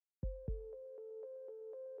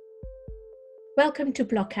Welcome to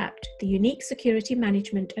BlockAPT, the unique security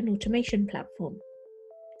management and automation platform.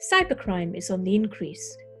 Cybercrime is on the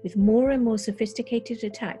increase, with more and more sophisticated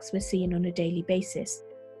attacks we're seeing on a daily basis.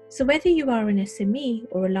 So whether you are an SME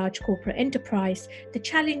or a large corporate enterprise, the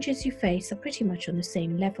challenges you face are pretty much on the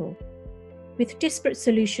same level. With disparate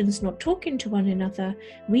solutions not talking to one another,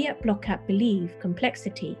 we at BlockAPT believe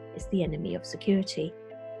complexity is the enemy of security.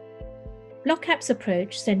 BlockAPT's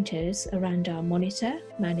approach centers around our monitor,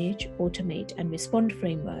 manage, automate, and respond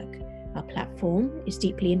framework. Our platform is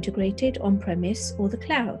deeply integrated on-premise or the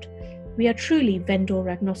cloud. We are truly vendor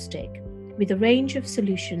agnostic, with a range of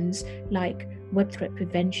solutions like web threat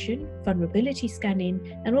prevention, vulnerability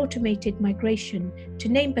scanning, and automated migration, to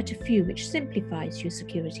name but a few, which simplifies your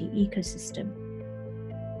security ecosystem.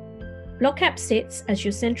 BlockAPT sits as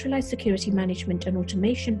your centralized security management and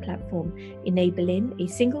automation platform, enabling a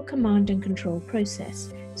single command and control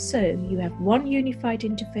process. So you have one unified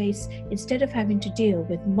interface instead of having to deal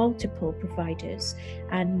with multiple providers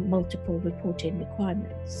and multiple reporting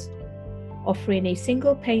requirements. Offering a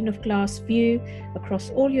single pane of glass view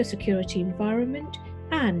across all your security environment,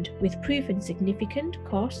 and with proven significant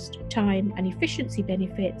cost, time, and efficiency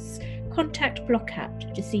benefits, contact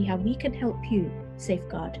BlockAPT to see how we can help you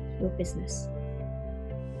safeguard your business.